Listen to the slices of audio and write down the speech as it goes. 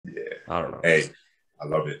I don't know. Hey, I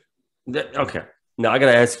love it. Okay. Now I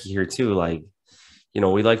gotta ask you here too. Like,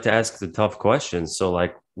 we like to ask the tough questions. So,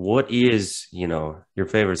 like, what is your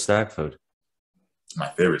favorite snack food? My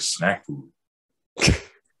favorite snack food.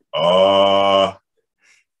 Uh,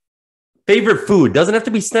 Favorite food doesn't have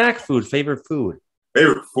to be snack food. Favorite food.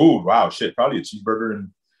 Favorite food. Wow, shit. Probably a cheeseburger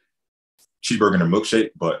and a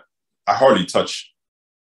milkshake, but I hardly touch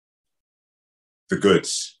the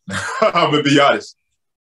goods. I'm gonna be honest.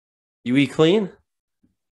 You eat clean?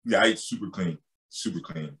 Yeah, I eat super clean. Super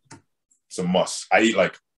clean. It's a must. I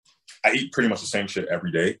eat pretty much the same shit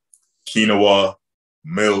every day. Quinoa,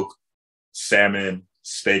 milk, salmon,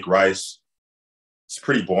 steak, rice. It's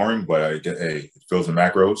pretty boring, but hey, it fills the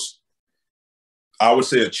macros. I would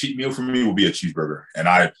say a cheat meal for me would be a cheeseburger, and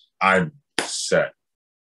I'm set.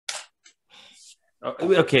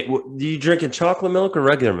 Okay. Do you drink in chocolate milk or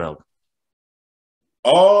regular milk?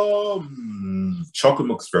 Chocolate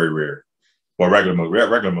milk is very rare. Well, regular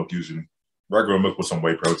milk usually. Regular milk with some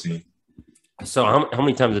whey protein. So how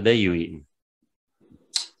many times a day you eating?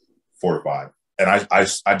 4 to 5, and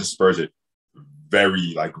I disperse it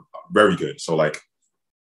very good. So like,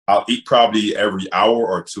 I'll eat probably every hour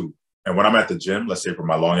or two. And when I'm at the gym, let's say for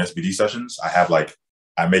my long SBD sessions,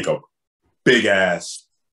 I make a big ass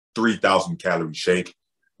 3,000 calorie shake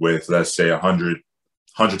with, let's say, 100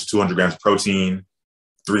 to 200 grams of protein,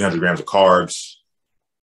 300 grams of carbs.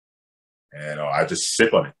 And I just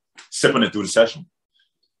sip on it through the session.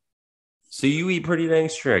 So you eat pretty dang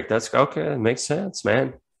strict. That's okay. It makes sense,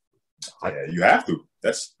 man. Yeah, you have to.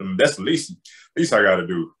 That's the least I got to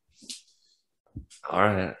do. All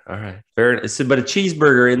right. Fair. So, but a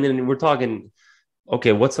cheeseburger, and then we're talking.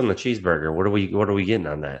 Okay, what's on the cheeseburger? What are we getting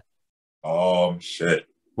on that? Shit.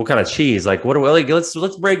 What kind of cheese? Like, what are we like?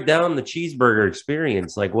 Let's break down the cheeseburger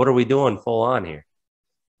experience. Like, what are we doing full on here?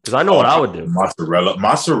 Because I know what I would do.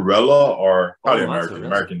 Mozzarella, or probably American. Mozzarella.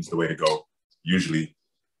 American's the way to go usually.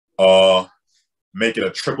 Make it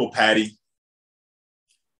a triple patty,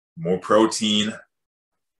 more protein.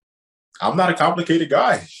 I'm not a complicated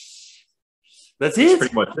guy. That's it.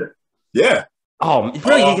 Pretty much it. Yeah. Oh,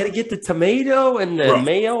 bro, you gotta get the tomato and the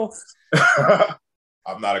mayo.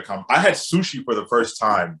 I'm not I had sushi for the first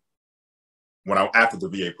time after the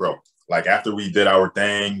VA Pro. Like after we did our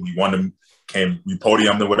thing, we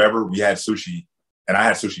podiumed or whatever. We had sushi, and I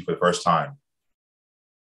had sushi for the first time.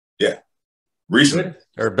 Yeah, recently.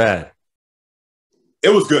 Good or bad? It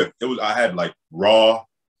was good. I had like raw,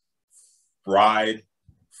 fried.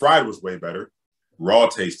 Fried was way better. Raw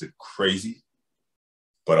tasted crazy,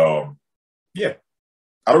 but yeah,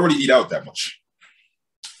 I don't really eat out that much.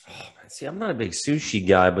 Oh, man. See, I'm not a big sushi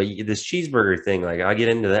guy, but this cheeseburger thing, like I get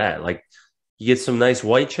into that. Like you get some nice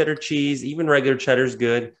white cheddar cheese, even regular cheddar is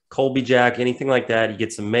good. Colby Jack, anything like that. You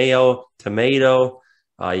get some mayo, tomato.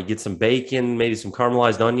 You get some bacon, maybe some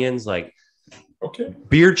caramelized onions. Like okay,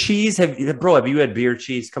 beer cheese. Have you had beer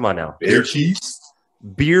cheese? Come on now, beer cheese.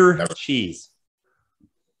 Beer cheese.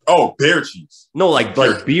 Oh, beer cheese. No, like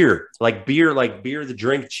beer, the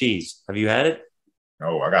drink cheese. Have you had it?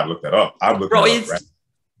 No, I gotta look that up. It's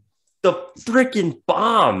the freaking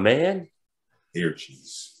bomb, man. Beer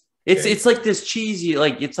cheese. It's like this cheese.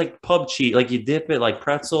 It's like pub cheese. Like you dip it like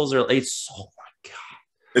pretzels, or it's oh my god.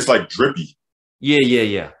 It's like drippy.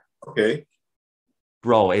 Yeah. Okay,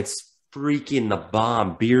 bro, it's freaking the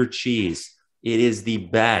bomb. Beer cheese. It is the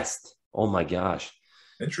best. Oh my gosh.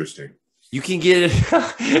 Interesting. You can get it.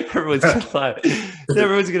 Everyone's gonna laugh.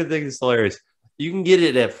 Everyone's gonna think it's hilarious. You can get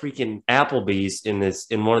it at freaking Applebee's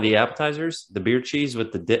in one of the appetizers. The beer cheese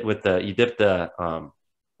with you dip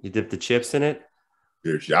the chips in it.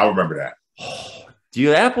 Beer cheese. I remember that. Do you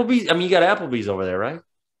have Applebee's? I mean, you got Applebee's over there, right?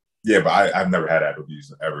 Yeah, but I've never had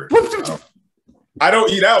Applebee's ever. I don't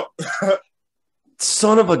eat out.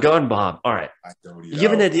 Son of a gun, Bob. All right. I don't eat You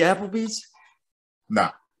haven't out. had the Applebee's?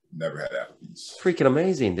 Nah, never had Applebee's. Freaking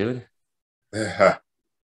amazing, dude. Bro,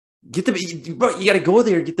 You got to go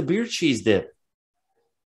there and get the beer cheese dip.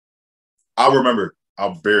 I'll remember.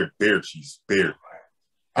 Beer cheese. Beer.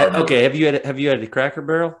 Okay, have you had the Cracker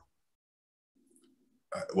Barrel?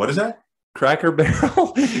 What is that? Cracker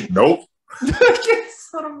Barrel? Nope.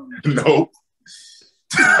 Nope.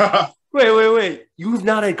 Wait. You've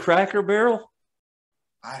not had Cracker Barrel?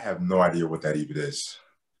 I have no idea what that even is.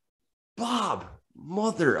 Bob,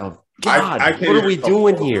 mother of God, I what are we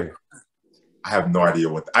doing here? I have no idea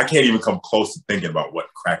I can't even come close to thinking about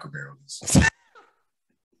what Cracker Barrel is.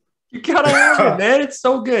 You gotta have it, man. It's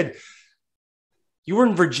so good. You were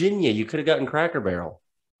in Virginia. You could have gotten Cracker Barrel.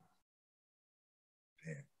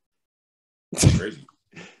 Damn. That's crazy.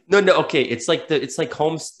 No. Okay. It's like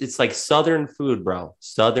home. It's like Southern food, bro.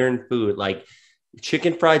 Southern food. Like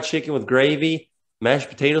Fried chicken with gravy, mashed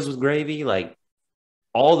potatoes with gravy, like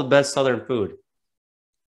all the best Southern food.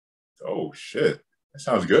 Oh shit, that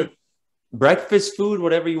sounds good. Breakfast food,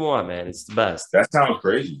 whatever you want, man. It's the best. That sounds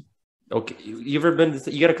crazy. Okay, you ever been?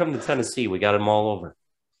 You got to come to Tennessee. We got them all over.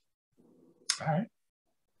 All right,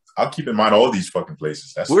 I'll keep in mind all these fucking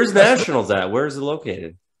places. Where's Nationals at? Where is it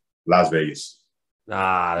located? Las Vegas.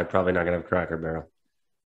 Ah, they're probably not gonna have Cracker Barrel.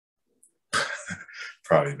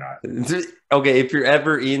 Probably not. Okay, if you're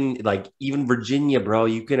ever in like even Virginia, bro,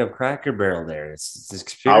 you can have Cracker Barrel there. It's I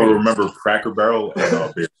experience. would remember Cracker Barrel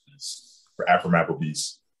and Bears from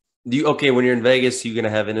Applebee's. Do you okay when you're in Vegas? You gonna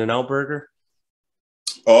have In-N-Out Burger?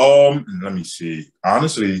 Let me see.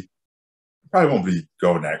 Honestly, I probably won't be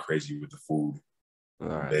going that crazy with the food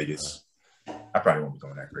in Vegas. I probably won't be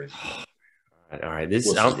going that crazy. All right.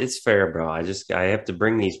 It's fair, bro. I have to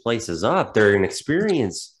bring these places up. They're an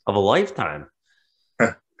experience of a lifetime.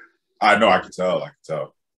 I know. I can tell.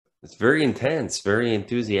 It's very intense, very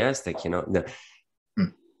enthusiastic. You know. No.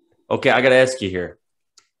 Okay, I gotta ask you here.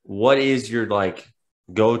 What is your like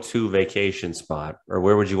go-to vacation spot, or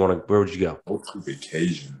where would you want to? Where would you go? Go-to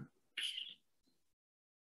vacation.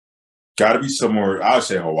 Got to be somewhere. I would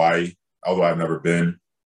say Hawaii, although I've never been.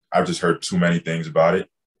 I've just heard too many things about it.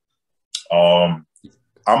 I'm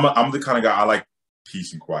the kind of guy I like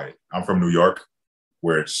peace and quiet. I'm from New York,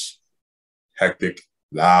 where it's hectic,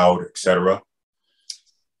 loud, etc.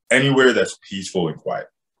 Anywhere that's peaceful and quiet,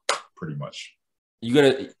 pretty much. You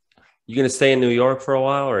gonna stay in New York for a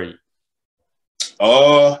while, or?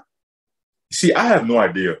 See, I have no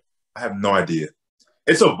idea.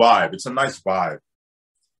 It's a vibe. It's a nice vibe.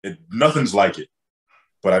 Nothing's like it,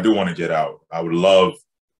 but I do want to get out. I would love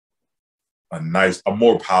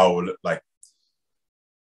more power, like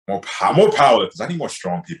more power, because I need more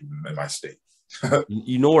strong people in my state.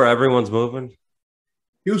 You know where everyone's moving?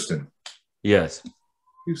 Houston. Yes.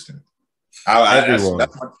 Houston. Everyone.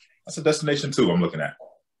 That's a destination too. I'm looking at.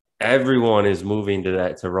 Everyone is moving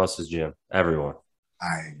to Russ's gym. Everyone.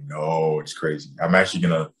 I know, it's crazy. I'm actually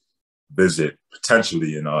gonna visit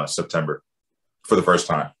potentially in September for the first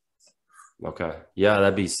time. Okay. Yeah,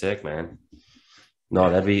 that'd be sick, man. No,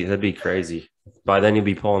 that'd be crazy. By then you'll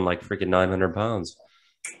be pulling like freaking 900 pounds.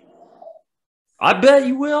 I bet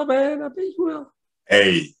you will, man. I bet you will.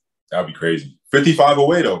 Hey, that'd be crazy. 55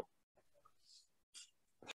 away though.